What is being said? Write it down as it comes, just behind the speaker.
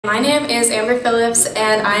My name is Amber Phillips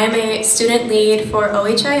and I am a student lead for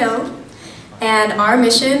OHIO, and our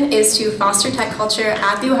mission is to foster tech culture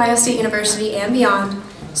at The Ohio State University and beyond.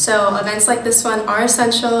 So events like this one are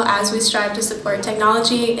essential as we strive to support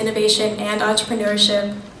technology, innovation, and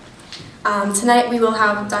entrepreneurship. Tonight we will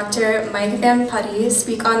have Dr. Mike Van Putty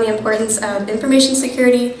speak on the importance of information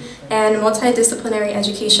security and multidisciplinary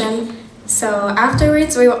education. So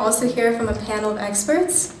afterwards we will also hear from a panel of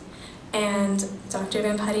experts. And Dr.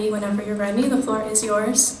 Van Putty, whenever you're ready, the floor is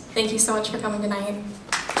yours. Thank you so much for coming tonight.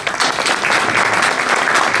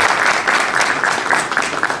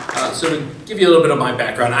 So to give you a little bit of my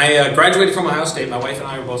background, I graduated from Ohio State. My wife and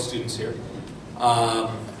I are both students here.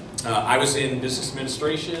 I was in business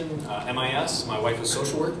administration, MIS. My wife was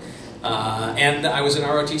social work. And I was in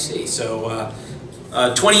ROTC. So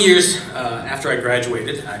 20 years after I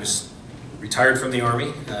graduated, I was retired from the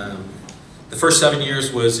Army. The first 7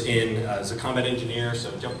 years was as a combat engineer,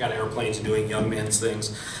 so jumping out of airplanes and doing young man's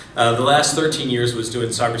things. The last 13 years was doing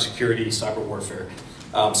cybersecurity, cyber warfare.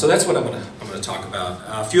 So that's what I'm going to talk about.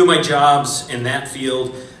 A few of my jobs in that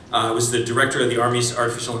field, I was the director of the Army's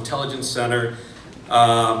Artificial Intelligence Center.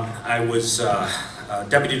 I was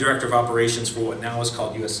deputy director of operations for what now is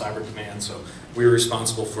called U.S. Cyber Command. So we were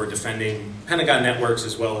responsible for defending Pentagon networks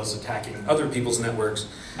as well as attacking other people's networks.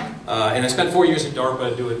 And I spent 4 years at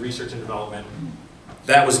DARPA doing research and development.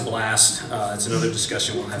 That was a blast. It's another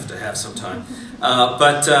discussion we'll have to have sometime.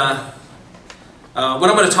 What I'm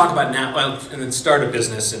going to talk about now, and then started a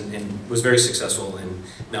business and was very successful. And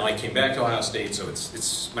now I came back to Ohio State, so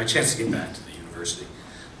it's my chance to get back to the university.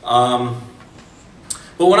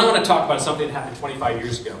 But what I want to talk about is something that happened 25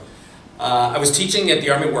 years ago. I was teaching at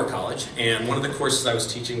the Army War College, and one of the courses I was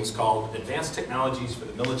teaching was called Advanced Technologies for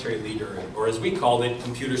the Military Leader, or as we called it,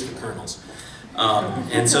 Computers for Colonels.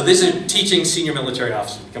 And so this is teaching senior military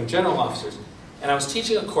officers to become general officers. And I was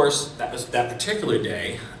teaching a course that was that particular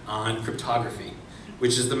day on cryptography,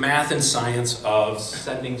 which is the math and science of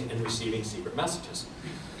sending and receiving secret messages.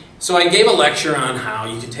 So I gave a lecture on how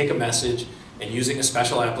you can take a message and using a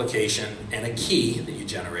special application and a key that you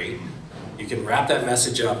generate, you can wrap that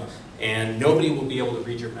message up and nobody will be able to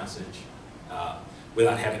read your message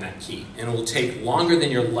without having that key. And it will take longer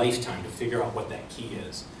than your lifetime to figure out what that key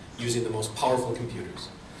is using the most powerful computers.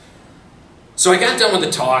 So I got done with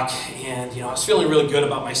the talk and I was feeling really good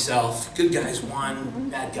about myself. Good guys won,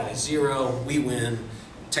 bad guys zero, we win,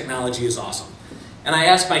 technology is awesome. And I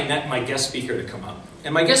asked my guest speaker to come up.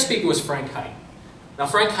 And my guest speaker was Frank Hite. Now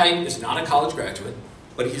Frank Hite is not a college graduate,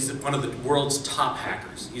 but he's one of the world's top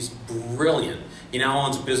hackers. He's brilliant. He now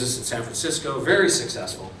owns a business in San Francisco, very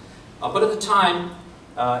successful. But at the time,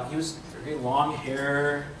 he was very long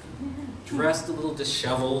hair, dressed a little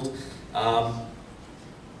disheveled,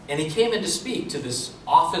 and he came in to speak to this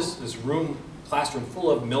office, this classroom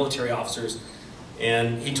full of military officers,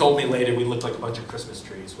 and he told me later we looked like a bunch of Christmas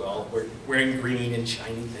trees. Well, we're wearing green and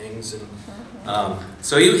shiny things, and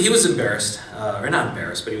so he was embarrassed, or not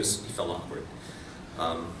embarrassed, but he felt awkward.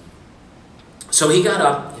 So he got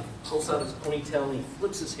up, he pulls out his ponytail, and he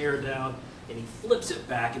flips his hair down, and he flips it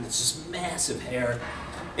back, and it's this massive hair.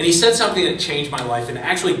 And he said something that changed my life, and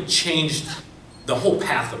actually changed the whole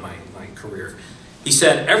path of my career. He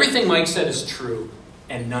said, everything Mike said is true,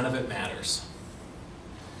 and none of it matters.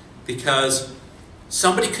 Because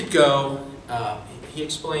somebody could go, he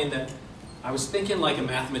explained that I was thinking like a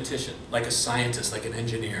mathematician, like a scientist, like an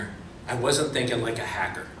engineer. I wasn't thinking like a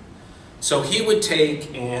hacker. So he would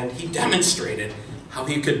take, and he demonstrated how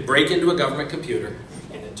he could break into a government computer,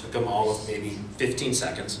 and it took him all of maybe 15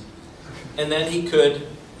 seconds, and then he could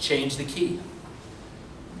change the key,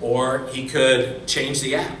 or he could change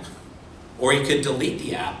the app, or he could delete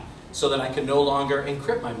the app so that I could no longer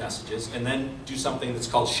encrypt my messages and then do something that's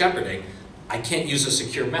called shepherding. I can't use a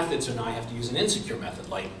secure method, so now I have to use an insecure method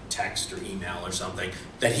like text or email or something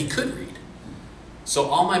that he could read. So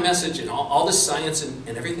all my message and all this science and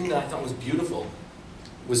everything that I thought was beautiful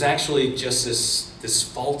was actually just this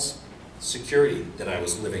false security that I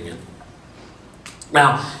was living in.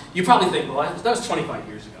 Now, you probably think, well, that was 25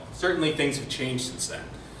 years ago. Certainly things have changed since then.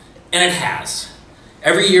 And it has.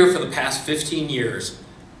 Every year for the past 15 years,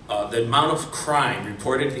 the amount of crime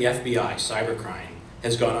reported to the FBI, cybercrime,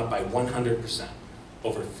 has gone up by 100%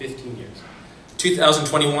 over 15 years.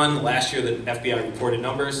 2021, the last year that FBI reported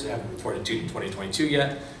numbers, they haven't reported 2022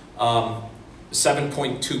 yet,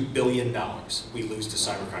 $7.2 billion we lose to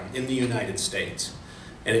cybercrime in the United States.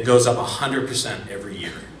 And it goes up 100% every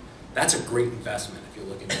year. That's a great investment if you're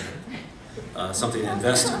looking at something to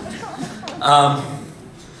invest in.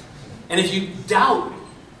 And if you doubt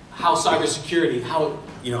how cybersecurity, how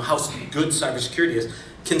good cybersecurity is,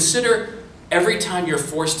 consider Every time you're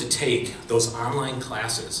forced to take those online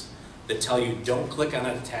classes that tell you don't click on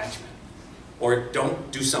an attachment or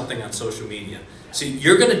don't do something on social media. So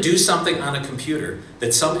you're going to do something on a computer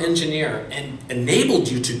that some engineer enabled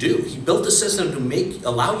you to do. He built a system to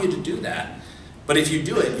allow you to do that. But if you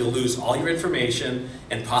do it, you'll lose all your information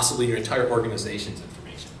and possibly your entire organization's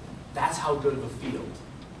information. That's how good of a field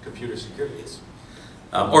computer security is.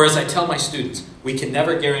 Or as I tell my students, we can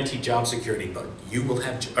never guarantee job security, but you will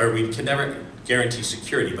have, or we can never guarantee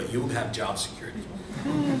security, but you will have job security.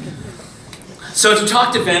 So if you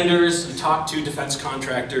talk to vendors, you talk to defense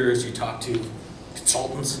contractors, you talk to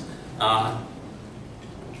consultants,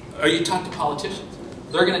 or you talk to politicians,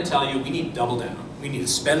 they're going to tell you we need to double down. We need to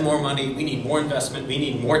spend more money, we need more investment, we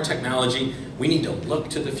need more technology, we need to look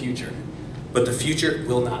to the future. But the future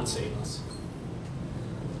will not save us.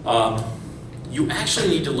 You actually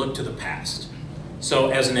need to look to the past. So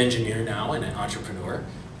as an engineer now and an entrepreneur,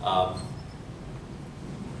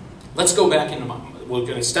 let's go back into we're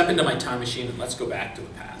going to step into my time machine and let's go back to the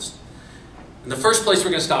past. And the first place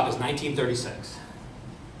we're going to stop is 1936.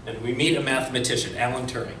 And we meet a mathematician, Alan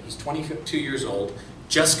Turing. He's 22 years old,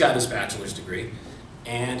 just got his bachelor's degree,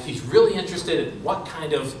 and he's really interested in what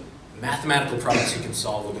kind of mathematical problems he can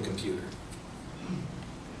solve with a computer.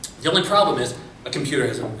 The only problem is a computer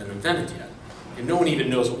hasn't been invented yet, and no one even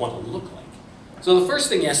knows what one will look like. So the first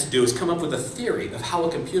thing he has to do is come up with a theory of how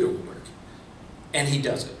a computer will work, and he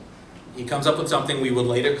does it. He comes up with something we would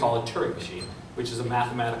later call a Turing machine, which is a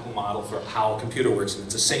mathematical model for how a computer works, and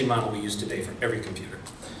it's the same model we use today for every computer.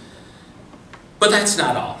 But that's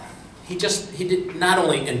not all. He not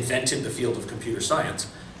only invented the field of computer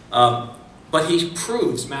science, but he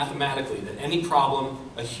proves mathematically that any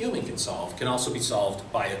problem a human can solve can also be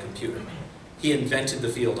solved by a computer. He invented the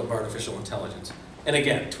field of artificial intelligence. And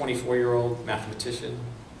again, 24-year-old mathematician,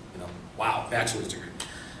 wow, bachelor's degree.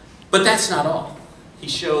 But that's not all. He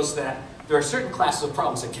shows that there are certain classes of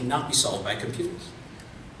problems that cannot be solved by computers.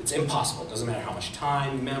 It's impossible. It doesn't matter how much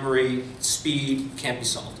time, memory, speed, can't be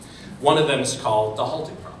solved. One of them is called the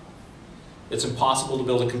halting problem. It's impossible to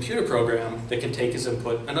build a computer program that can take as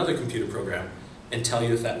input another computer program and tell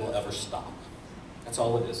you if that will ever stop. That's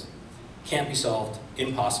all it is. Can't be solved,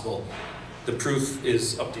 impossible. The proof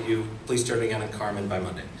is up to you. Please turn it on in Carmen by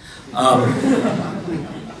Monday.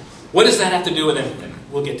 What does that have to do with anything?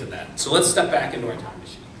 We'll get to that. So let's step back into our time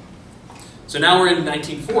machine. So now we're in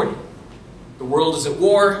 1940. The world is at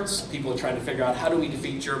war. People are trying to figure out how do we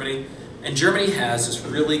defeat Germany. And Germany has this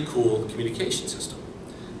really cool communication system.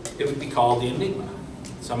 It would be called the Enigma.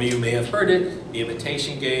 Some of you may have heard it. The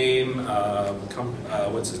Imitation Game.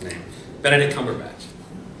 What's his name? Benedict Cumberbatch.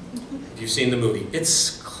 If you've seen the movie,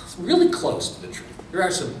 it's really close to the truth. There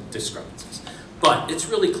are some discrepancies, but it's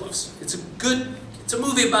really close. It's a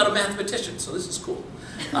movie about a mathematician, so this is cool.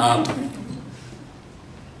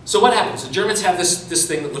 So what happens? The Germans have this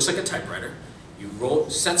thing that looks like a typewriter. You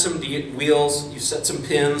set some wheels, you set some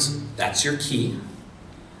pins, that's your key.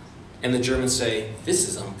 And the Germans say, this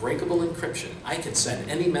is unbreakable encryption. I can send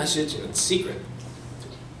any message and it's secret.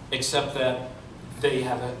 Except that they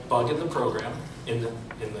have a bug in the program, in the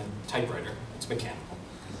typewriter. It's mechanical.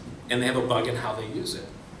 And they have a bug in how they use it.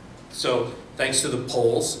 So thanks to the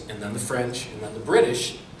Poles, and then the French, and then the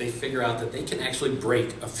British, they figure out that they can actually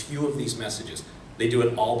break a few of these messages. They do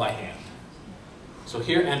it all by hand. So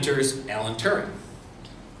here enters Alan Turing.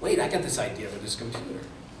 Wait, I got this idea for this computer.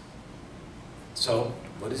 So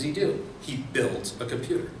what does he do? He builds a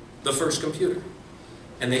computer, the first computer.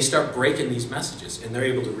 And they start breaking these messages, and they're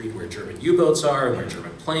able to read where German U-boats are, and where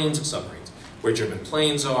German planes and submarines, where German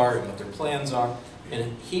planes are, and what their plans are.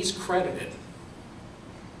 And he's credited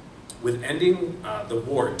with ending the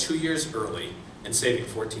war 2 years early and saving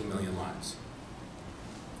 14 million lives.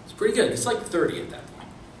 It's pretty good. It's like 30 at that point.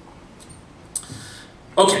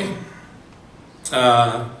 Okay.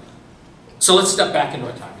 So let's step back into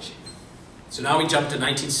our time machine. So now we jump to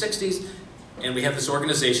 1960s, and we have this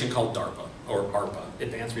organization called DARPA, or ARPA,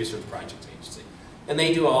 Advanced Research Projects Agency. And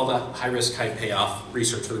they do all the high-risk, high-payoff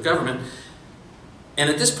research for the government. And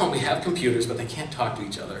at this point, we have computers, but they can't talk to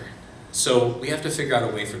each other. So we have to figure out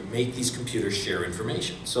a way to make these computers share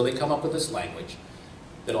information. So they come up with this language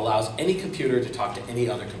that allows any computer to talk to any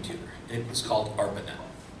other computer. And it's called ARPANET.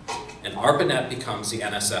 And ARPANET becomes the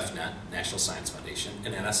NSFNet, National Science Foundation,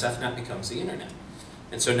 and NSFNet becomes the internet.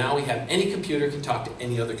 And so now we have any computer can talk to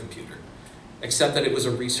any other computer, except that it was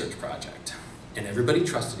a research project. And everybody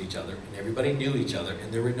trusted each other, and everybody knew each other,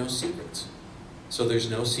 and there were no secrets. So there's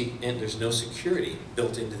no security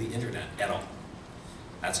built into the internet at all.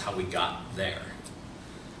 That's how we got there.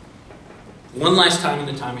 One last time in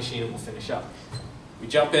the time machine and we'll finish up. We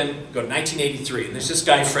jump in, go to 1983, and there's this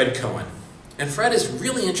guy, Fred Cohen. And Fred is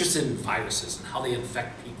really interested in viruses and how they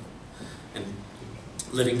infect people and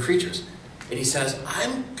living creatures. And he says,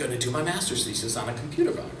 I'm going to do my master's thesis on a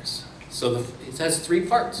computer virus. So it has 3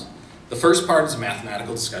 parts. The first part is a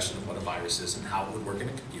mathematical discussion of what a virus is and how it would work in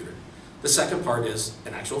a computer. The second part is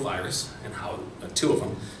an actual virus, and how 2 of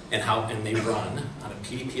them, and they run on a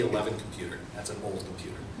PDP-11 computer. That's an old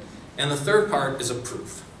computer. And the third part is a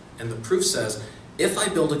proof. And the proof says, if I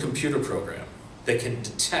build a computer program that can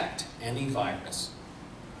detect any virus,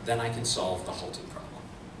 then I can solve the halting problem.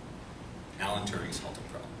 Alan Turing's halting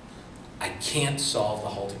problem. I can't solve the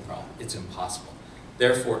halting problem. It's impossible.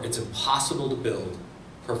 Therefore, it's impossible to build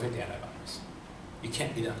perfect antivirus. You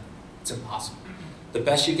can't be done. It's impossible. The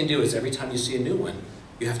best you can do is every time you see a new one,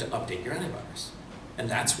 you have to update your antivirus. And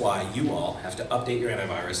that's why you all have to update your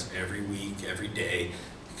antivirus every week, every day,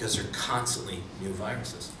 because there are constantly new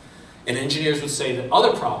viruses. And engineers would say that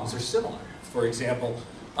other problems are similar. For example,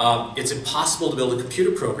 it's impossible to build a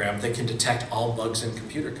computer program that can detect all bugs in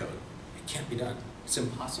computer code. It can't be done. It's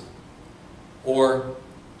impossible. Or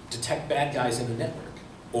detect bad guys in a network,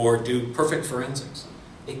 or do perfect forensics.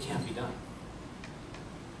 It can't be done.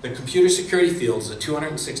 The computer security field is a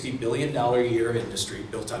 $260 billion a year industry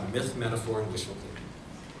built on myth, metaphor, and wishful thinking.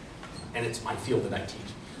 And it's my field that I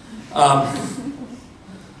teach.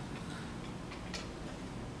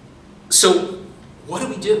 So what do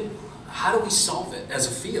we do? How do we solve it as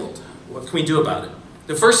a field? What can we do about it?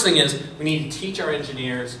 The first thing is we need to teach our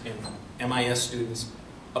engineers and MIS students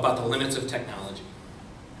about the limits of technology.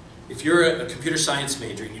 If you're a computer science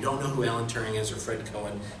major and you don't know who Alan Turing is or Fred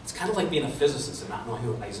Cohen, it's kind of like being a physicist and not knowing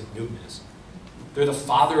who Isaac Newton is. They're the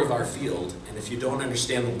father of our field, and if you don't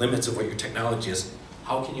understand the limits of what your technology is,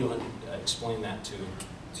 how can you explain that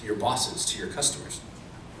to your bosses, to your customers?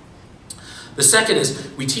 The second is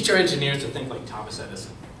we teach our engineers to think like Thomas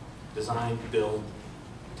Edison. Design, build,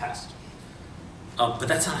 test. But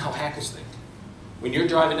that's not how hackers think. When you're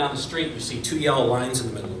driving down the street, you see 2 yellow lines in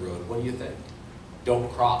the middle of the road. What do you think?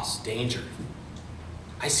 Don't cross, danger.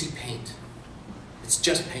 I see paint. It's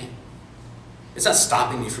just paint. It's not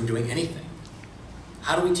stopping me from doing anything.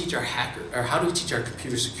 How do we teach our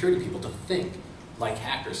computer security people to think like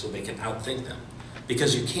hackers so they can outthink them?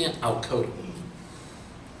 Because you can't outcode them.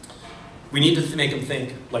 We need to make them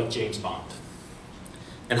think like James Bond.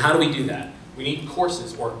 And how do we do that? We need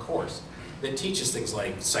courses or a course that teaches things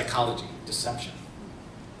like psychology, deception,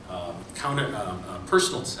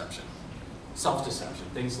 personal deception, self-deception,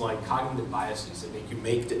 things like cognitive biases that make you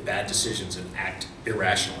make bad decisions and act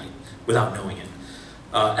irrationally without knowing it.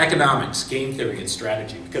 Economics, game theory, and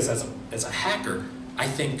strategy. Because as a hacker, I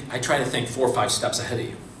try to think 4 or 5 steps ahead of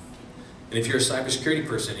you. And if you're a cybersecurity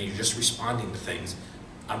person and you're just responding to things,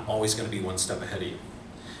 I'm always going to be 1 step ahead of you.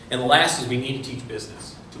 And the last is we need to teach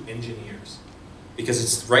business to engineers. Because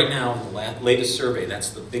it's right now, in the latest survey,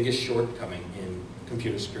 that's the biggest shortcoming in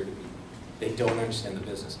computer security. They don't understand the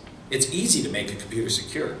business. It's easy to make a computer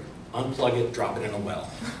secure. Unplug it, drop it in a well.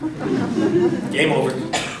 Game over.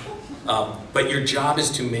 But your job is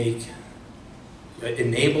to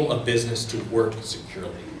enable a business to work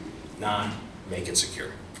securely, not make it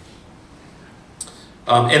secure.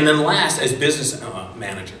 And then last, as business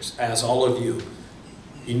managers, as all of you,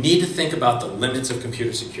 you need to think about the limits of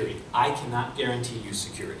computer security. I cannot guarantee you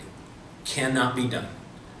security. Cannot be done.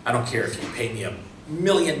 I don't care if you pay me $1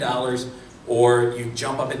 million or you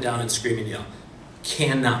jump up and down and scream and yell.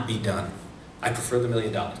 Cannot be done. I prefer the $1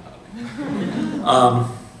 million, by the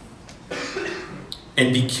way.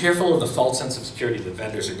 And be careful of the false sense of security the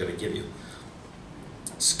vendors are going to give you.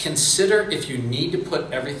 Consider if you need to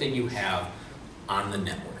put everything you have on the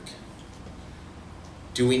network.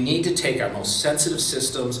 Do we need to take our most sensitive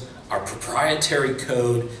systems, our proprietary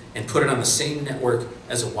code, and put it on the same network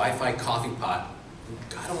as a Wi-Fi coffee pot?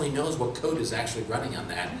 God only knows what code is actually running on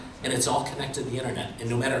that, and it's all connected to the internet. And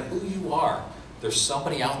no matter who you are, there's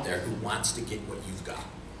somebody out there who wants to get what you've got.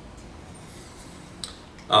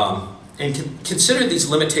 And consider these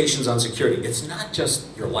limitations on security. It's not just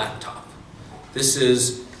your laptop. This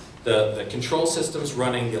is the control systems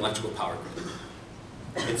running the electrical power grid.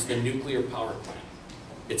 It's the nuclear power plant.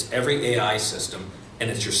 It's every AI system, and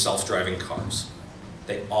it's your self-driving cars.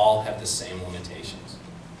 They all have the same limitations.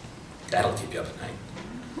 That'll keep you up at night.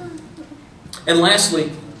 And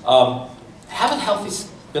lastly, have a healthy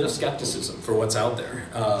bit of skepticism for what's out there.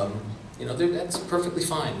 That's perfectly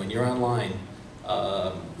fine when you're online.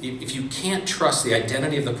 If you can't trust the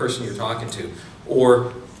identity of the person you're talking to,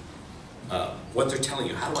 or what they're telling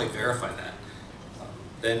you, how do I verify that?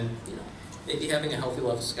 Then maybe having a healthy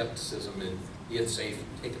level of skepticism and being safe,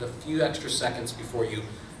 take it a few extra seconds before you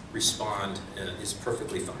respond is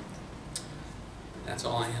perfectly fine. That's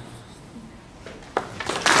all I have.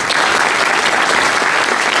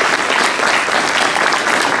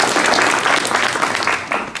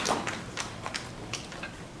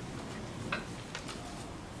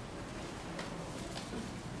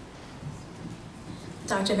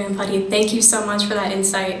 Dr. Van Putty. Thank you so much for that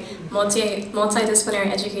insight.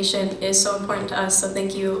 Multidisciplinary education is so important to us, so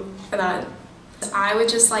thank you for that. I would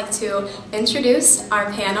just like to introduce our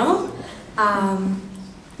panel.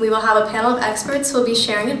 We will have a panel of experts who will be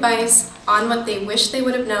sharing advice on what they wish they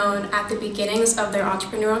would have known at the beginnings of their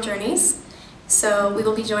entrepreneurial journeys. So we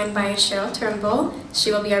will be joined by Cheryl Turnbull. She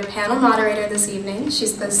will be our panel moderator this evening.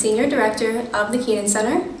 She's the Senior Director of the Keenan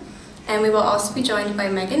Center. And we will also be joined by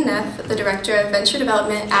Megan Neff, the Director of Venture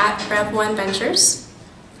Development at Rev1 Ventures.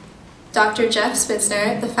 Dr. Jeff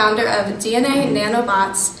Spitzner, the founder of DNA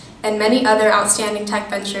Nanobots, and many other outstanding tech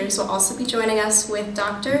ventures, will also be joining us with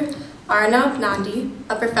Dr. Arnab Nandi,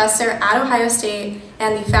 a professor at Ohio State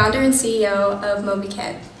and the founder and CEO of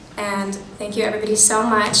MobiKit. And thank you everybody so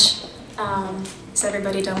much. Is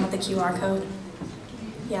everybody done with the QR code?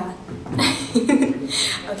 Yeah.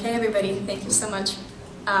 Okay, everybody, thank you so much.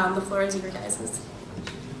 The floor is your guys's.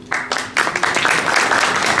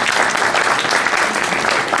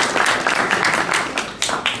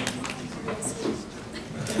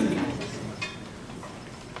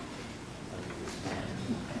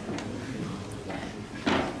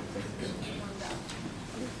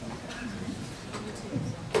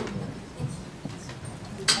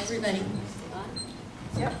 Everybody.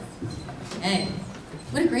 Yep. Hey,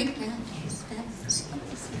 what a great crowd.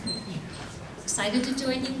 Excited to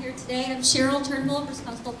join you here today. I'm Cheryl Turnbull,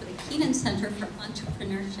 responsible for the Keenan Center for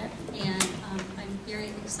Entrepreneurship, and I'm very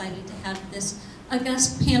excited to have this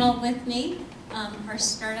august panel with me, our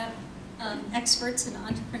startup experts and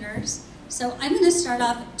entrepreneurs. So I'm going to start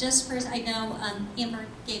off just first. I know Amber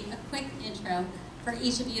gave a quick intro for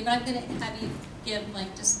each of you, but I'm going to have you give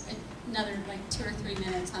just another 2 or 3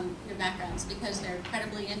 minutes on your backgrounds because they're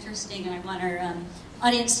incredibly interesting, and I want our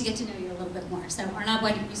audience to get to know you a little bit more. So Arnab,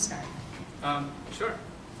 why don't you start? Sure.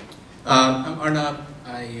 I'm Arnab.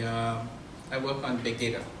 I work on big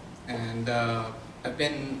data, and I've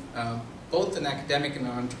been both an academic and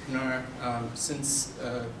an entrepreneur since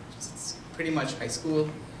pretty much high school,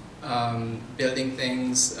 building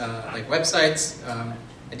things like websites.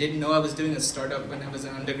 I didn't know I was doing a startup when I was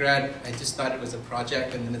an undergrad. I just thought it was a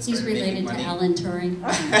project, and then it started making money. He's related to Alan Turing.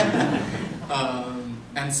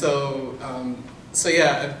 And so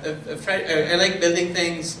yeah, I've tried. I like building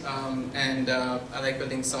things, and I like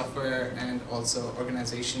building software and also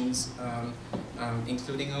organizations,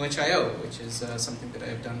 including OHIO, which is something that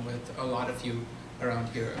I've done with a lot of you around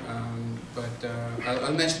here. But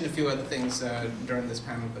I'll mention a few other things during this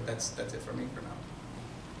panel, but that's it for me for now.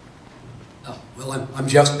 Well, I'm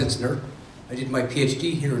Jeff Spitzner. I did my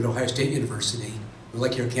PhD here at Ohio State University,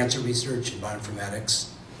 molecular cancer research and bioinformatics.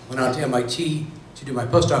 Went on to MIT to do my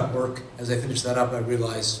postdoc work. As I finished that up, I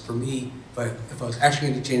realized for me, if I was actually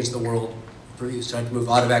going to change the world, for me it was time to move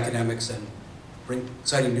out of academics and bring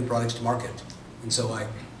exciting new products to market. And so I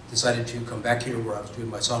decided to come back here where I was doing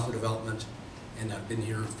my software development, and I've been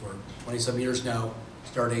here for 27 years now,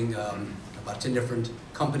 starting about 10 different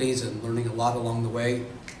companies and learning a lot along the way,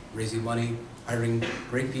 raising money, hiring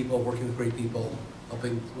great people, working with great people,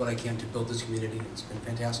 helping what I can to build this community. It's been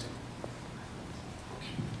fantastic.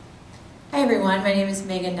 Hi everyone, my name is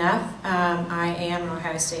Megan Neff. I am an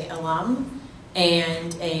Ohio State alum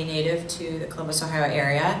and a native to the Columbus, Ohio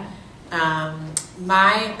area.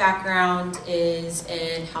 My background is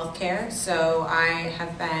in healthcare, so I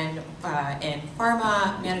have been in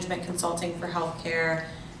pharma, management consulting for healthcare,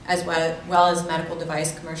 as well as medical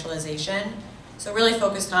device commercialization. So really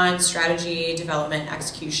focused on strategy, development,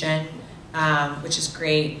 execution, which is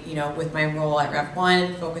great, with my role at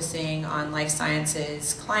Rev1, focusing on life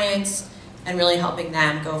sciences clients and really helping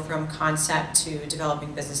them go from concept to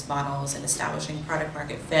developing business models and establishing product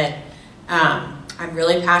market fit. I'm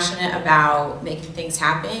really passionate about making things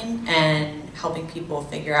happen and helping people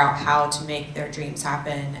figure out how to make their dreams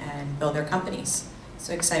happen and build their companies.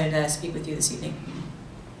 So excited to speak with you this evening.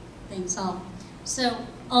 Thanks all. So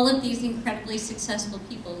all of these incredibly successful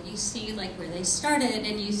people, you see where they started,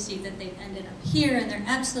 and you see that they've ended up here, and they're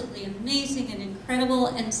absolutely amazing and incredible.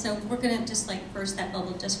 And so we're going to just burst that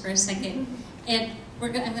bubble just for a second. And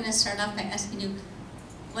I'm going to start off by asking you,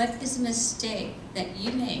 what is a mistake that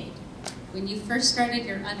you made when you first started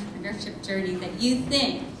your entrepreneurship journey that you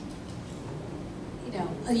think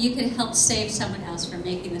you could help save someone else from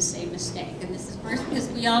making the same mistake? And this is first because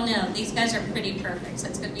we all know these guys are pretty perfect, so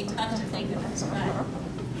it's going to be tough to think of this.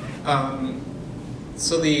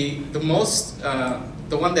 So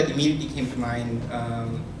the one that immediately came to mind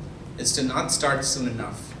is to not start soon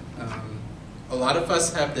enough. A lot of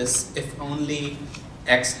us have this, if only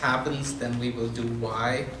X happens, then we will do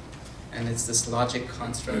Y. And it's this logic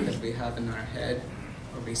construct that we have in our head,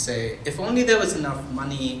 where we say, if only there was enough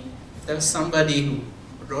money, if there was somebody who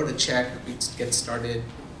wrote a check, we'd get started.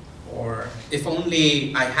 Or if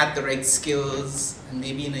only I had the right skills, and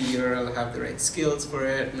maybe in a year I'll have the right skills for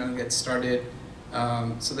it, and I'll get started.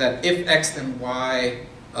 So that if X, then Y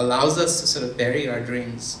allows us to sort of bury our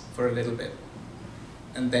dreams for a little bit.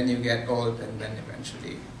 And then you get old, and then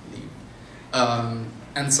eventually leave.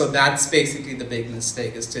 And so that's basically the big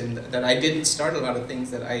mistake, is that I didn't start a lot of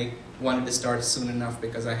things that I wanted to start soon enough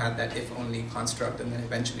because I had that if-only construct, and then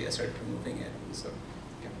eventually I started removing it. So,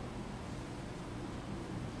 yeah.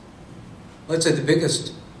 Let's say the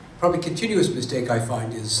biggest, probably continuous mistake I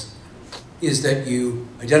find is that you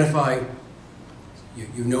identify,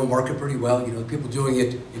 you know market pretty well, you know people doing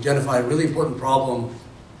it, you identify a really important problem,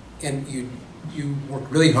 and you work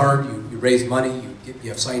really hard, you raise money, you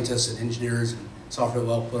have scientists and engineers and software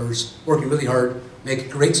developers working really hard, make a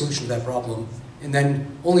great solution to that problem, and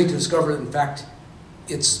then only to discover that in fact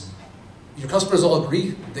your customers all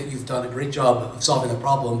agree that you've done a great job of solving the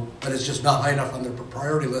problem, but it's just not high enough on their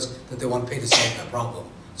priority list that they want to pay to solve that problem.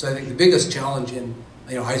 So I think the biggest challenge in,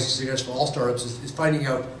 I suggest for all startups is finding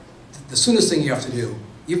out the soonest thing you have to do,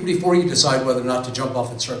 even before you decide whether or not to jump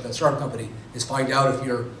off and start that startup company, is find out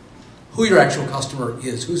who your actual customer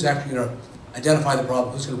is, who's actually going to identify the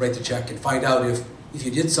problem, who's going to write the check, and find out if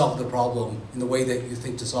you did solve the problem in the way that you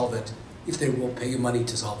think to solve it, if they will pay you money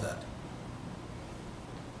to solve that.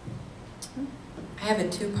 I have a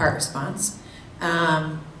two-part response.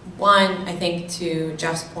 One, I think to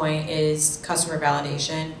Jeff's point, is customer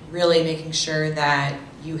validation, really making sure that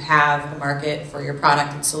you have a market for your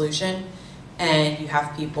product and solution, and you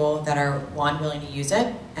have people that are, one, willing to use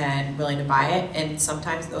it and willing to buy it, and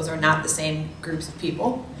sometimes those are not the same groups of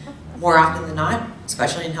people, more often than not,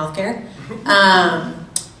 especially in healthcare.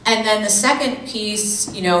 And then the second piece,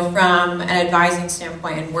 from an advising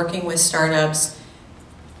standpoint and working with startups,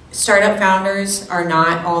 startup founders are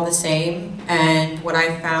not all the same, and what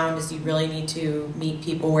I've found is you really need to meet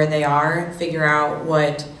people where they are, figure out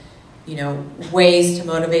what, ways to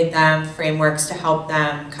motivate them, frameworks to help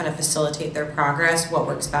them kind of facilitate their progress, what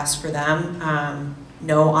works best for them.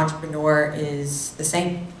 No entrepreneur is the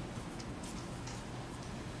same.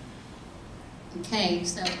 Okay,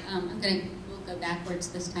 so we'll go backwards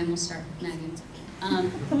this time. We'll start with Megan.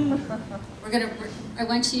 I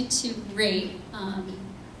want you to rate.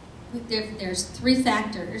 There's three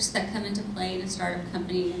factors that come into play in a startup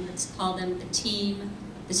company, and let's call them the team,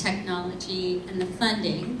 the technology, and the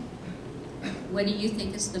funding. What do you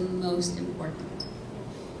think is the most important?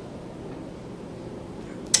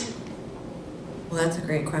 Well, that's a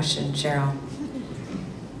great question, Cheryl.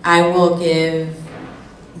 I will give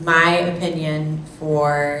my opinion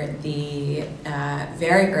for the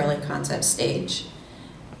very early concept stage.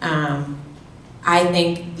 I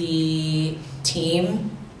think the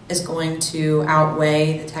team is going to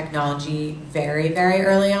outweigh the technology very, very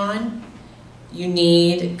early on. You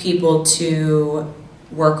need people to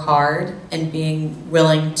work hard and being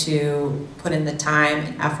willing to put in the time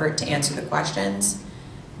and effort to answer the questions.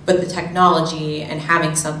 But the technology and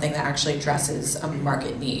having something that actually addresses a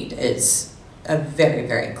market need is a very,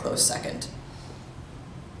 very close second.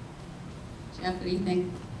 Jeff, what do you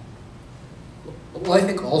think? Well, I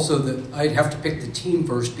think also that I'd have to pick the team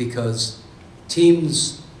first, because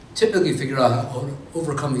teams typically figure out how to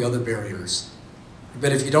overcome the other barriers.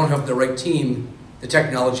 But if you don't have the right team, the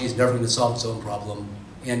technology is never going to solve its own problem.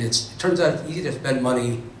 And it turns out it's easy to spend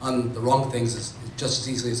money on the wrong things just as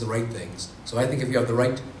easily as the right things. So I think if you have the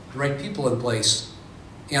right people in place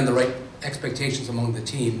and the right expectations among the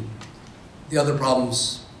team, the other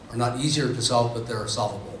problems are not easier to solve, but they're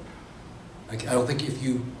solvable. I don't think if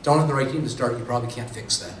you don't have the right team to start, you probably can't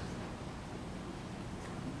fix that.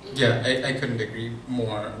 Yeah, I couldn't agree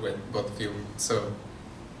more with both of you. So,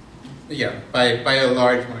 yeah, by a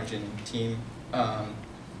large margin, team.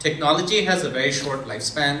 Technology has a very short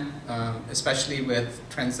lifespan, especially with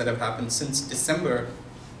trends that have happened since December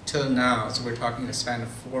till now. So we're talking a span of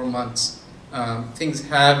 4 months. Things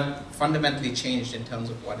have fundamentally changed in terms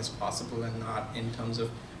of what is possible and not, in terms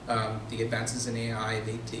of the advances in AI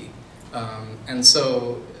lately. And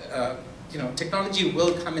so, technology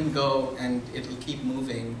will come and go, and it'll keep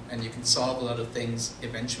moving, and you can solve a lot of things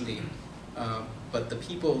eventually. But the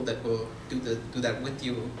people that will do that with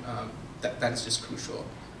you, that's just crucial.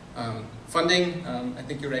 Funding, I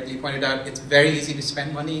think you rightly pointed out, it's very easy to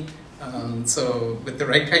spend money. So with the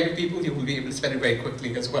right kind of people, you will be able to spend it very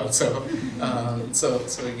quickly as well. So,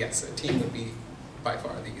 so yes, a team would be by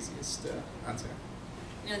far the easiest answer.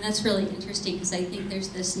 And that's really interesting, because I think there's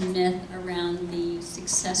this myth around the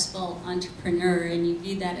successful entrepreneur, and you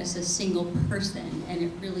view that as a single person, and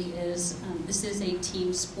it really is, this is a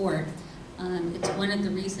team sport. It's one of the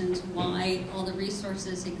reasons why all the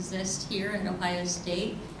resources exist here at Ohio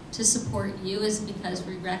State to support you, is because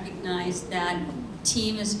we recognize that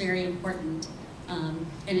team is very important. And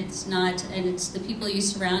it's the people you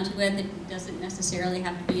surround you with. It doesn't necessarily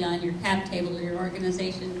have to be on your cap table or your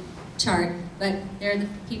organization chart, but they're the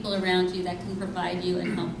people around you that can provide you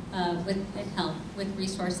and help with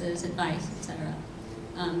resources, advice, etc.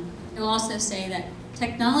 I will also say that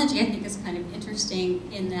technology, I think, is kind of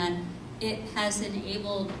interesting in that it has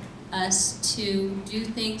enabled us to do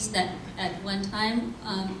things that at one time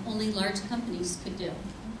only large companies could do.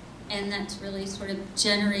 And that's really sort of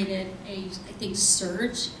generated a, I think,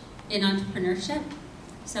 surge in entrepreneurship.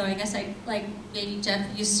 So I guess maybe Jeff,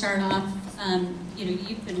 you start off,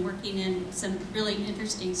 you've been working in some really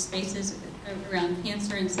interesting spaces around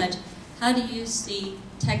cancer and such. How do you see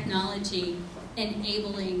technology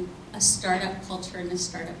enabling a startup culture and a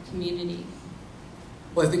startup community?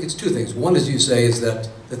 Well, I think it's two things. One, as you say, is that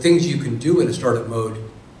the things you can do in a startup mode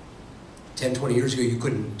 10, 20 years ago you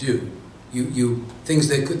couldn't do. Things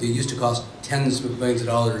that used to cost tens of millions of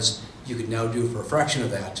dollars, you could now do for a fraction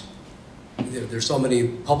of that. There's so many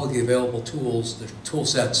publicly available tools, there's tool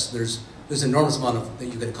sets, there's an enormous amount that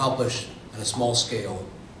you can accomplish on a small scale.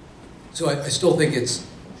 So I still think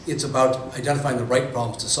it's about identifying the right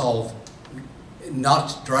problems to solve,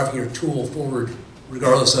 not driving your tool forward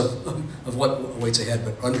regardless of what awaits ahead,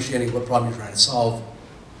 but understanding what problem you're trying to solve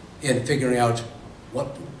and figuring out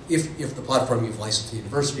if the platform you've licensed to the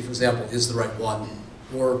university, for example, is the right one.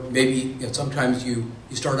 Or maybe sometimes you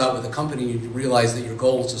start out with a company and you realize that your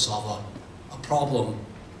goal is to solve a problem,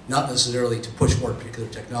 not necessarily to push forward particular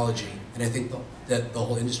technology. And I think that the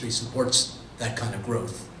whole industry supports that kind of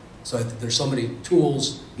growth. So I think there's so many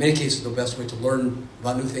tools. In many cases, the best way to learn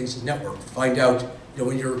about new things is network. Find out, if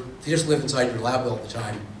you just live inside your lab all the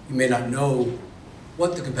time, you may not know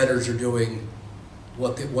what the competitors are doing,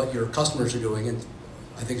 what your customers are doing. And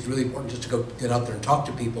I think it's really important just to go get out there and talk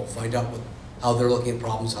to people, find out how they're looking at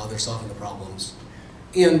problems, how they're solving the problems,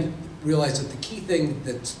 and realize that the key thing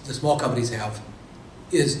that the small companies have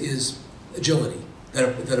is agility.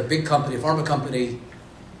 That a big company, a pharma company,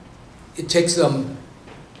 can take them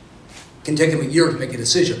a year to make a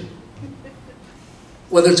decision.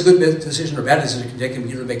 Whether it's a good decision or a bad decision, it can take them a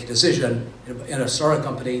year to make a decision. In a startup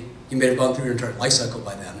company, you may have gone through your entire life cycle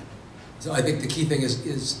by then. So I think the key thing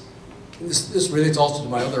is this relates also to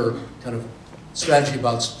my other kind of strategy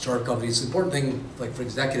about startup companies. The important thing, like for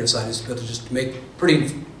executive side, is to be able to just make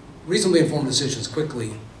pretty reasonably informed decisions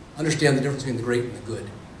quickly, understand the difference between the great and the good.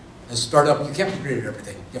 As a startup, you can't be great at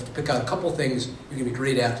everything. You have to pick out a couple things you can be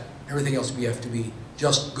great at. Everything else you have to be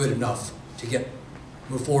just good enough to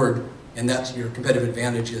move forward, and that's your competitive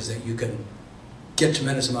advantage, is that you can get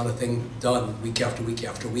tremendous amount of things done week after week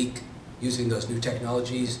after week using those new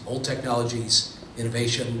technologies, old technologies,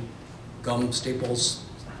 innovation, gum, staples,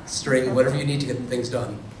 string, whatever you need to get things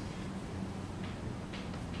done.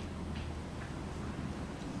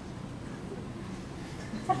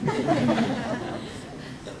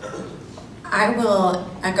 I will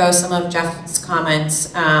echo some of Jeff's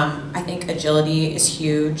comments. I think agility is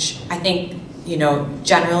huge. I think,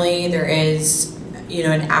 generally there is,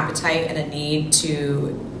 an appetite and a need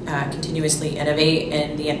to continuously innovate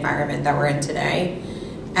in the environment that we're in today.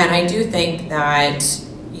 And I do think that,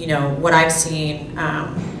 what I've seen,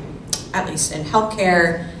 at least in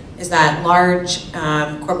healthcare, is that large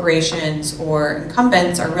corporations or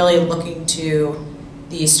incumbents are really looking to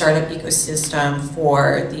the startup ecosystem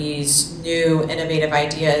for these new innovative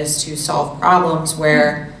ideas to solve problems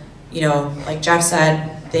where, like Jeff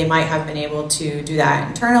said, they might have been able to do that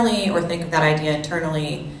internally or think of that idea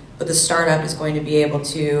internally, but the startup is going to be able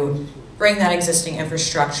to bring that existing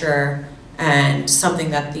infrastructure and something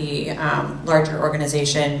that the larger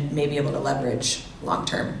organization may be able to leverage long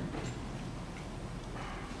term.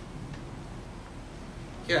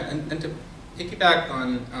 Yeah, and to piggyback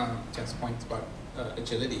on Jeff's points about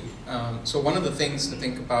agility. So one of the things to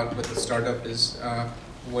think about with a startup is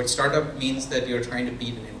what startup means that you're trying to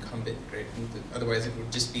beat an incumbent, right? Otherwise it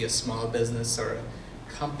would just be a small business or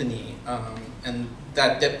a company. And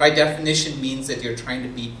that by definition means that you're trying to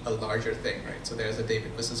beat a larger thing, right? So there's a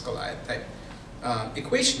David versus Goliath type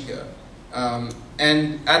equation here.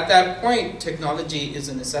 And at that point, technology is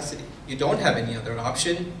a necessity. You don't have any other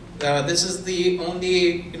option. This is the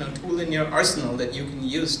only tool in your arsenal that you can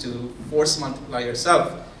use to force multiply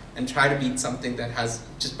yourself and try to beat something that has,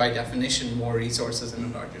 just by definition, more resources in a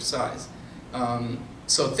larger size.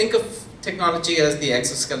 So think of technology as the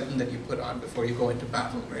exoskeleton that you put on before you go into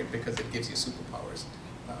battle, right? Because it gives you superpowers.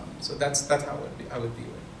 So that's how I would view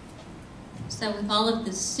it. So with all of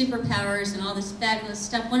the superpowers and all this fabulous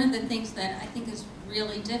stuff, one of the things that I think is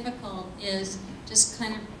really difficult is just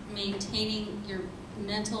kind of maintaining your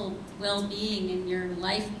mental well-being and your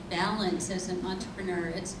life balance as an entrepreneur.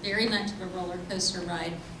 It's very much of a roller coaster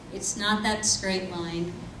ride. It's not that straight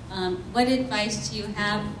line. What advice do you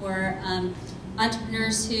have for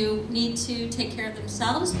entrepreneurs who need to take care of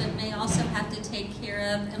themselves but may also have to take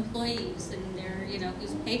care of employees and their,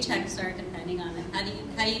 whose paychecks are depending on it?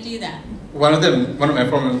 How do you do that? One of my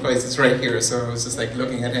former employees is right here, so I was just like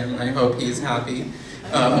looking at him. I hope he's happy.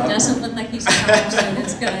 He doesn't look like he's happy, so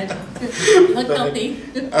that's good. Look healthy.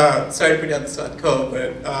 Sorry to put you on the spot, Cole,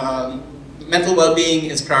 but mental well-being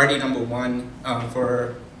is priority number one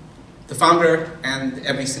for the founder and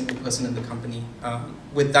every single person in the company.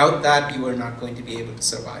 Without that, you are not going to be able to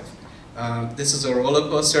survive. This is a roller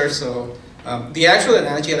coaster, so the actual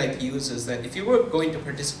analogy I like to use is that if you were going to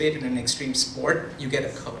participate in an extreme sport, you get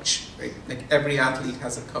a coach, right? Like every athlete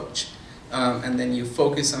has a coach. And then you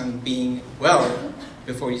focus on being well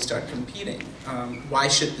before you start competing. Why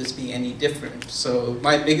should this be any different? So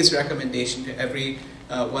my biggest recommendation to every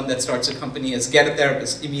one that starts a company is get a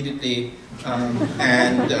therapist immediately,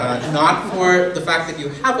 and not for the fact that you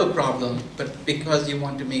have a problem, but because you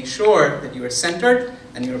want to make sure that you are centered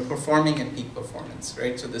and you're performing at peak performance,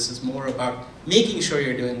 right? So this is more about making sure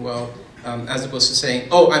you're doing well, as opposed to saying,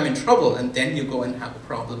 oh, I'm in trouble, and then you go and have a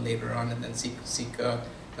problem later on and then seek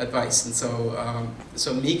advice. And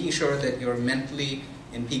so making sure that you're mentally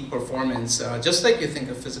in peak performance, just like you think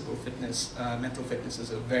of physical fitness, mental fitness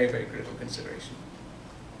is a very, very critical consideration.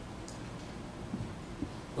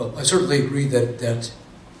 Well, I certainly agree that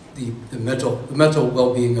the mental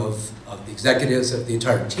well-being of the executives, of the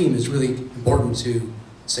entire team, is really important to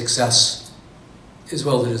success, as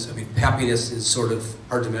well as, happiness is sort of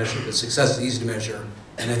hard to measure, but success is easy to measure.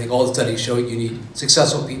 And I think all the studies show you need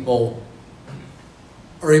successful people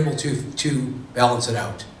are able to balance it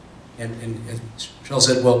out. And Cheryl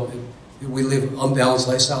said, well, we live unbalanced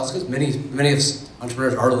lifestyles because many of us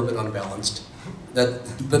entrepreneurs are a little bit unbalanced. But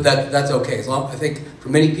that's okay. As long, I think for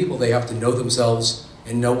many people, they have to know themselves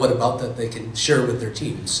and know what about that they can share with their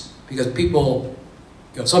teams. Because people,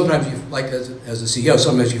 sometimes you, like as a CEO,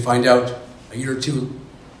 sometimes you find out a year or two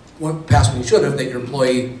past when you should have that your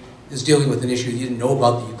employee is dealing with an issue you didn't know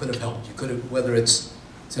about that you could have helped. You could have, whether it's,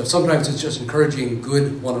 so sometimes it's just encouraging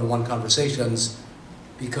good one-on-one conversations,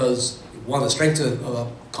 because one of the strengths of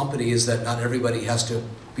a company is that not everybody has to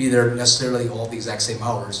be there necessarily all the exact same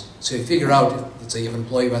hours. So you figure out, let's say you have an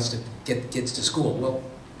employee who has to get kids to school. Well,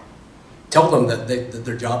 tell them that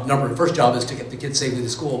their first job is to get the kids safely to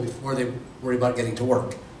school before they worry about getting to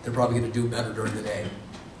work. They're probably going to do better during the day.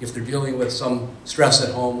 If they're dealing with some stress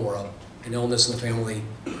at home or an illness in the family,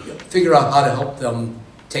 figure out how to help them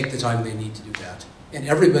take the time they need to do that. And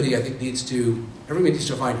everybody, I think, needs to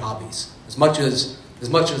find hobbies. As much as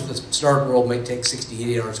the startup world might take 60,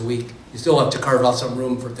 80 hours a week, you still have to carve out some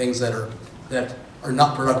room for things that are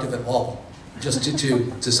not productive at all, just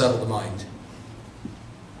to settle the mind.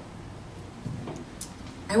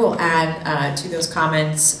 I will add to those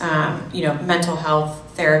comments, mental health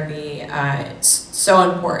therapy, it's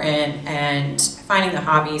so important, and finding the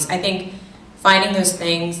hobbies. I think finding those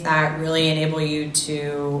things that really enable you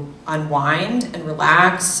to unwind and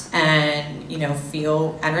relax and,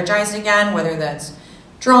 feel energized again, whether that's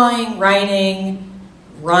drawing, writing,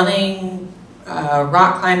 running,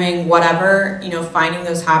 rock climbing, whatever, finding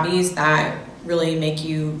those hobbies that really make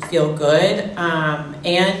you feel good,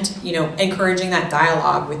 and encouraging that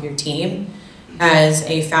dialogue with your team as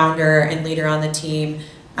a founder and leader on the team.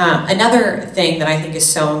 Another thing that I think is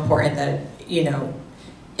so important that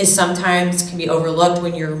is sometimes can be overlooked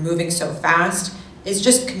when you're moving so fast is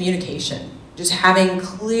just communication. Just having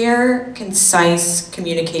clear, concise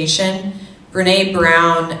communication. Brene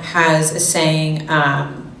Brown has a saying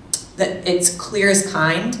that it's clear as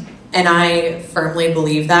kind, and I firmly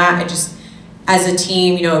believe that. As a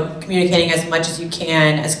team, communicating as much as you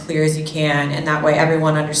can, as clear as you can, and that way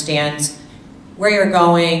everyone understands where you're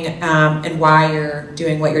going and why you're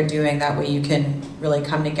doing what you're doing. That way you can really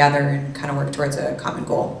come together and kind of work towards a common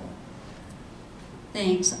goal.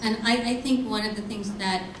 Thanks. And I think one of the things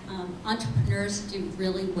that entrepreneurs do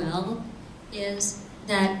really well is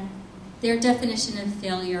that their definition of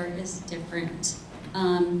failure is different.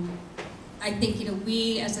 I think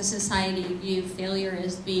we as a society view failure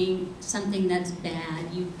as being something that's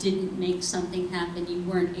bad. You didn't make something happen. You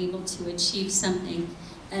weren't able to achieve something.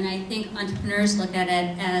 And I think entrepreneurs look at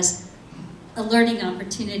it as a learning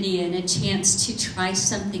opportunity and a chance to try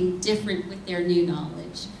something different with their new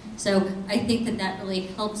knowledge. So I think that that really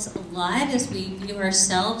helps a lot as we view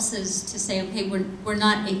ourselves as to say, okay, we're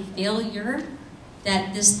not a failure,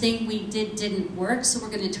 that this thing we did didn't work, so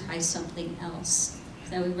we're going to try something else.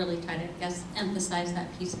 So we really try to, I guess, emphasize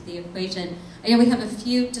that piece of the equation. I know we have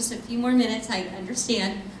just a few more minutes, I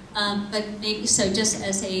understand, but maybe so just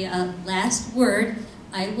as a last word,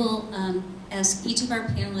 I will ask each of our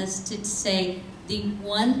panelists to say the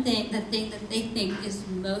thing that they think is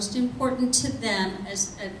most important to them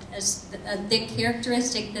as the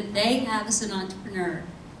characteristic that they have as an entrepreneur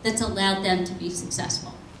that's allowed them to be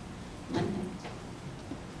successful. One thing.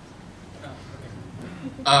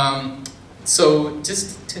 So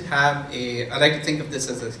just to have I like to think of this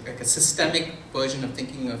as like a systemic version of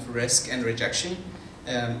thinking of risk and rejection,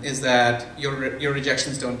 is that your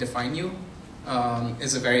rejections don't define you,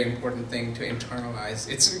 is a very important thing to internalize.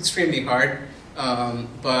 It's extremely hard,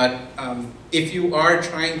 but if you are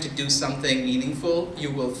trying to do something meaningful, you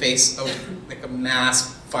will face a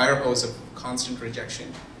mass fire hose of constant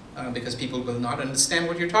rejection. Because people will not understand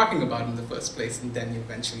what you're talking about in the first place, and then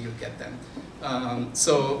eventually you'll get them.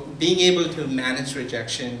 So being able to manage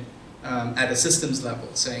rejection at a systems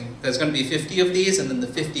level, saying there's going to be 50 of these, and then the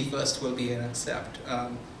 51st will be an accept,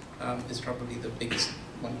 is probably the biggest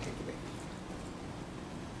one takeaway.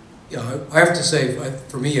 Yeah, I have to say,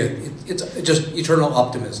 for me, it's just eternal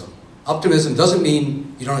optimism. Optimism doesn't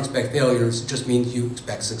mean you don't expect failures, it just means you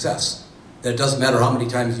expect success. That it doesn't matter how many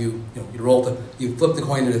times you flip the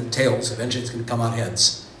coin into the tails, eventually it's going to come out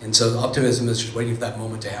heads. And so optimism is just waiting for that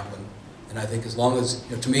moment to happen. And I think as long as,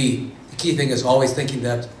 to me, the key thing is always thinking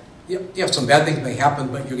that, some bad things may happen,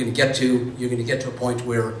 but you're going to get to a point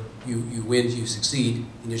where you win, you succeed,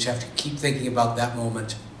 and you just have to keep thinking about that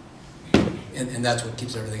moment, and that's what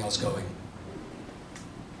keeps everything else going.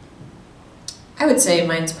 I would say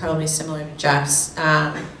mine's probably similar to Jeff's.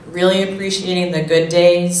 Really appreciating the good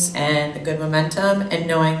days and the good momentum, and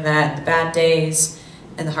knowing that the bad days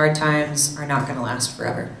and the hard times are not going to last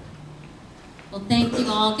forever. Well, thank you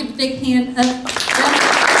all. Give a big hand up.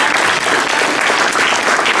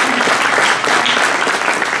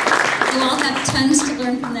 You all have tons to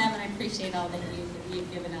learn from them, and I appreciate all that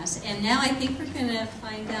you've given us. And now I think we're going to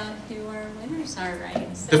find out who our winners are,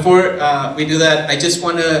 right? So. Before we do that, I just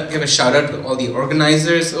want to give a shout out to all the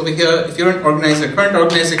organizers over here. If you're an organizer, current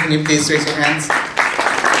organizer, can you please raise your hands?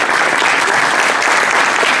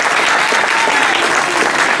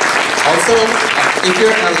 Also, if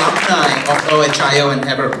you're an alumni of ShowOHI and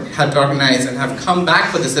ever helped organize and have come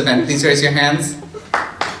back for this event, please raise your hands.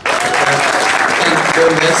 Thank you.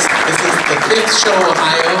 This is the 5th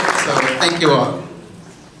ShowOHI, so thank you all.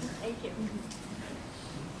 Thank you.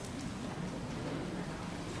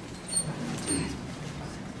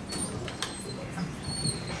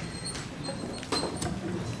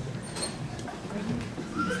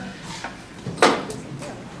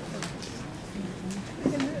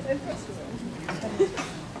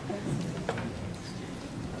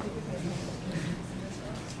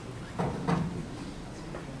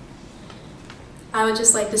 I would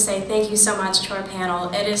just like to say thank you so much to our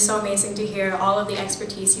panel. It is so amazing to hear all of the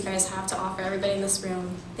expertise you guys have to offer everybody in this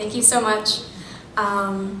room. Thank you so much.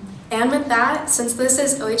 And with that, since this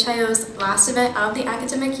is OHIO's last event of the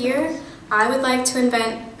academic year, I would like to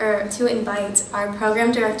invite our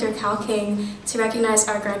program director, Cal King, to recognize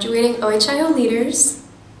our graduating OHIO leaders.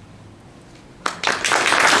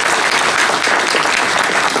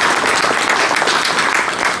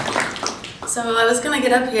 So I was going to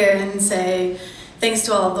get up here and say thanks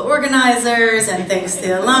to all of the organizers and thanks to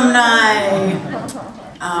the alumni.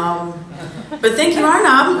 But thank you,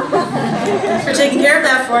 Arnab, for taking care of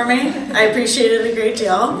that for me. I appreciate it a great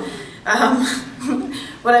deal.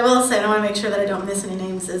 What I will say, and I want to make sure that I don't miss any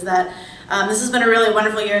names, is that this has been a really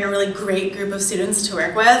wonderful year and a really great group of students to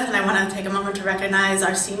work with. And I want to take a moment to recognize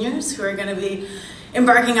our seniors who are going to be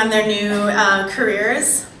embarking on their new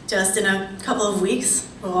careers just in a couple of weeks.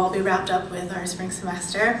 We'll all be wrapped up with our spring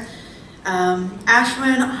semester.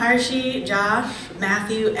 Ashwin, Harshi, Josh,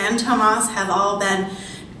 Matthew, and Tomas have all been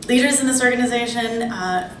leaders in this organization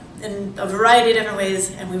in a variety of different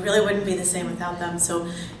ways, and we really wouldn't be the same without them. So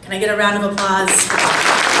can I get a round of applause?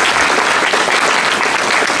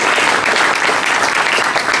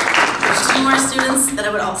 There's 2 more students that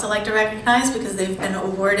I would also like to recognize because they've been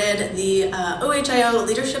awarded the OHIO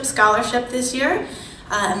Leadership Scholarship this year.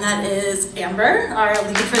 And that is Amber, our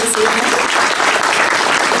lead for this evening,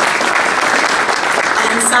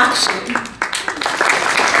 and Sakshi.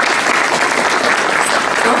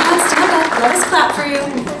 Go ahead, stand up. Let us clap for you.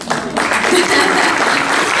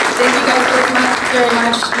 Thank you guys very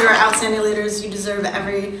much. You are outstanding leaders. You deserve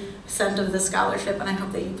every cent of the scholarship, and I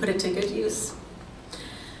hope that you put it to good use.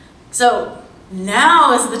 So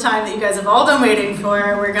now is the time that you guys have all been waiting for.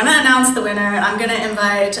 We're gonna announce the winner. I'm gonna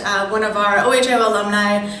invite one of our OHIO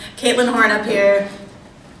alumni, Caitlin Horn, up here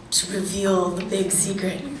to reveal the big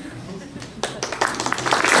secret.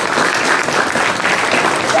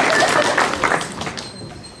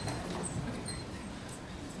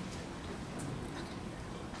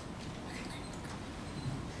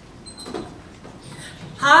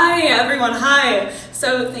 Hi everyone, hi.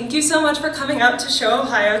 So thank you so much for coming out to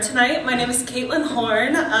ShowOHI tonight. My name is Caitlin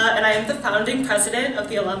Horn, and I am the founding president of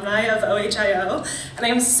the alumni of OHIO, and I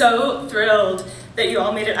am so thrilled that you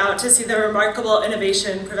all made it out to see the remarkable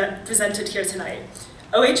innovation presented here tonight.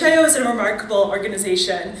 OHIO is a remarkable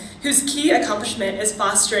organization whose key accomplishment is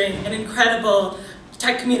fostering an incredible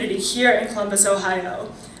tech community here in Columbus,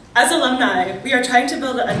 Ohio. As alumni, we are trying to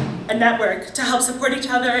build a network to help support each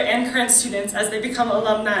other and current students as they become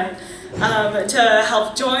alumni, to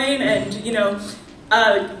help join and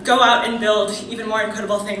go out and build even more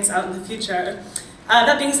incredible things out in the future.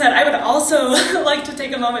 That being said, I would also like to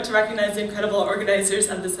take a moment to recognize the incredible organizers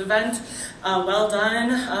of this event. Well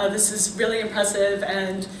done. This is really impressive,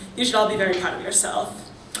 and you should all be very proud of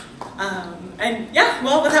yourself. And yeah,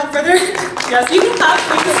 well, without further ado, yes, you can clap,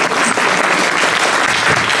 please.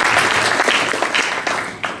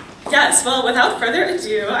 Yes, well, without further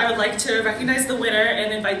ado, I would like to recognize the winner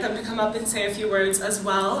and invite them to come up and say a few words as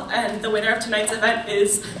well. And the winner of tonight's event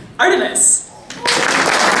is Artemis.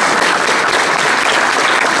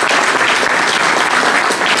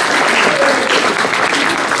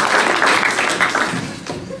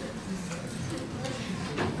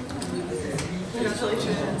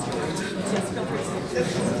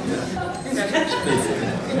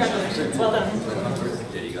 Congratulations. Well done.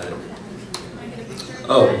 Yeah, you got it.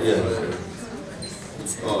 Oh, yeah.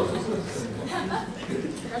 Oh.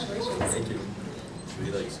 Congratulations. Thank you. Should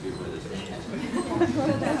we like scoot with this?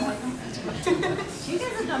 You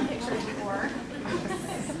guys have done pictures before.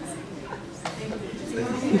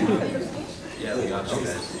 Yeah, we got you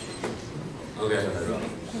guys. Okay.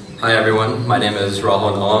 Hi everyone, my name is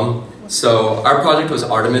Rahul Nalam. So our project was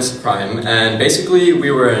Artemis Prime, and basically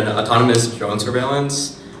we were in autonomous drone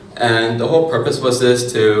surveillance, and the whole purpose was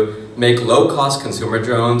this to make low-cost consumer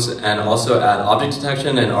drones and also add object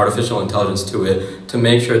detection and artificial intelligence to it to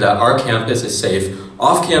make sure that our campus is safe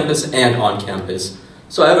off-campus and on-campus.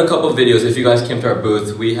 So I have a couple of videos. If you guys came to our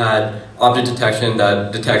booth, we had object detection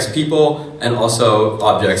that detects people and also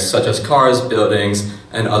objects such as cars, buildings,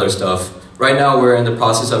 and other stuff. Right now we're in the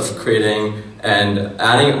process of creating and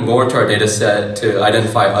adding more to our data set to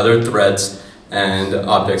identify other threats and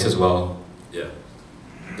objects as well. Yeah,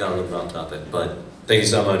 got a little bit off topic, but thank you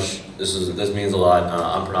so much. This means a lot.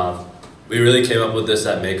 I'm Pranav. We really came up with this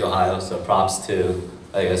at Make Ohio, so props to,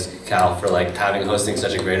 I guess, Cal for hosting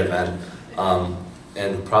such a great event.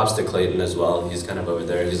 And props to Clayton as well. He's kind of over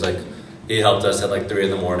there. He helped us at 3 in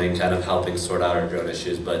the morning, kind of helping sort out our drone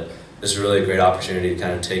issues. But this is really a great opportunity to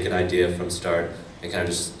kind of take an idea from start and kind of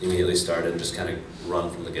just immediately start and just kind of run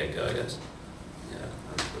from the get-go, I guess. Yeah.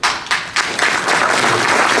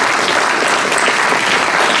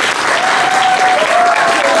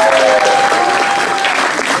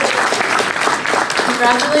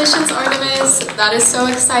 Congratulations, Artemis. That is so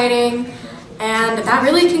exciting. And that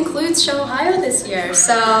really concludes ShowOHI this year.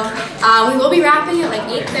 So we will be wrapping at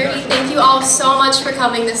 8:30. Thank you all so much for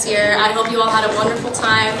coming this year. I hope you all had a wonderful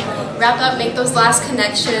time. Wrap up, make those last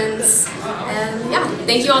connections. And yeah,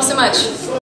 thank you all so much.